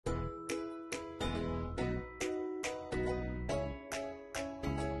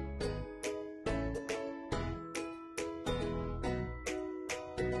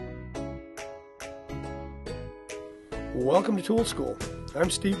Welcome to Tool School. I'm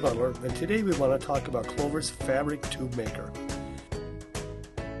Steve Butler, and today we want to talk about Clover's Fabric Tube Maker.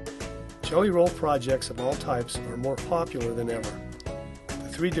 Jelly roll projects of all types are more popular than ever. The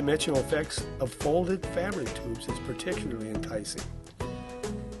three-dimensional effects of folded fabric tubes is particularly enticing.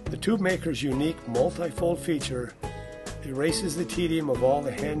 The Tube Maker's unique multi-fold feature erases the tedium of all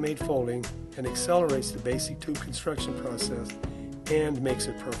the handmade folding and accelerates the basic tube construction process and makes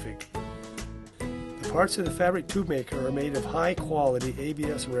it perfect. The parts of the Fabric Tube Maker are made of high-quality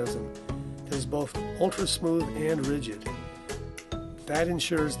ABS resin that is both ultra-smooth and rigid. That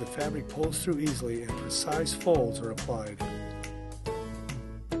ensures the fabric pulls through easily and precise folds are applied.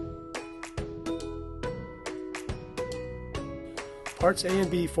 Parts A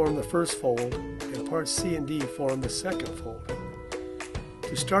and B form the first fold, and parts C and D form the second fold.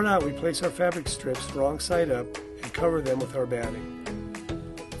 To start out, we place our fabric strips wrong side up and cover them with our batting.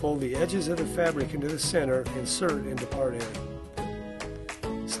 Fold the edges of the fabric into the center and insert into part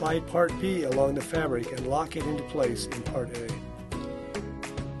A. Slide part B along the fabric and lock it into place in part A.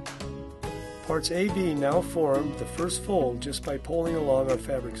 Parts AB now form the first fold just by pulling along our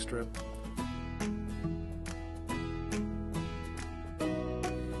fabric strip.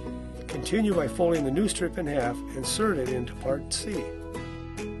 Continue by folding the new strip in half and insert it into part C.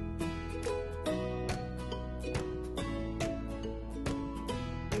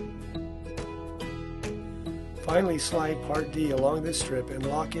 Finally, slide part D along this strip and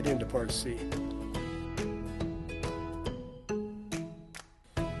lock it into part C.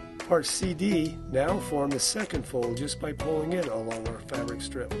 Part CD now form the second fold just by pulling it along our fabric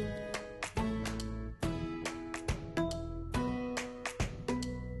strip.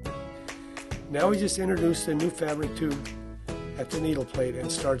 Now we just introduce the new fabric tube at the needle plate and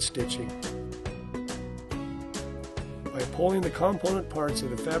start stitching. By pulling the component parts of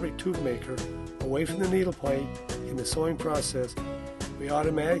the Fabric Tube Maker away from the needle plate in the sewing process, we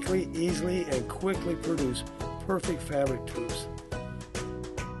automatically, easily, and quickly produce perfect fabric tubes.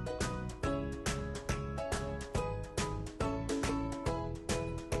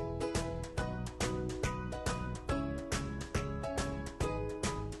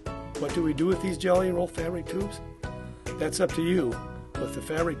 What do we do with these Jelly Roll fabric tubes? That's up to you. With the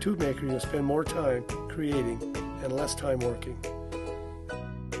Fabric Tube Maker, you'll spend more time creating and less time working.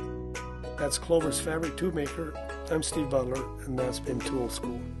 That's Clover's Fabric Tube Maker. I'm Steve Butler, and that's been Tool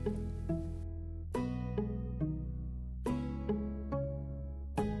School.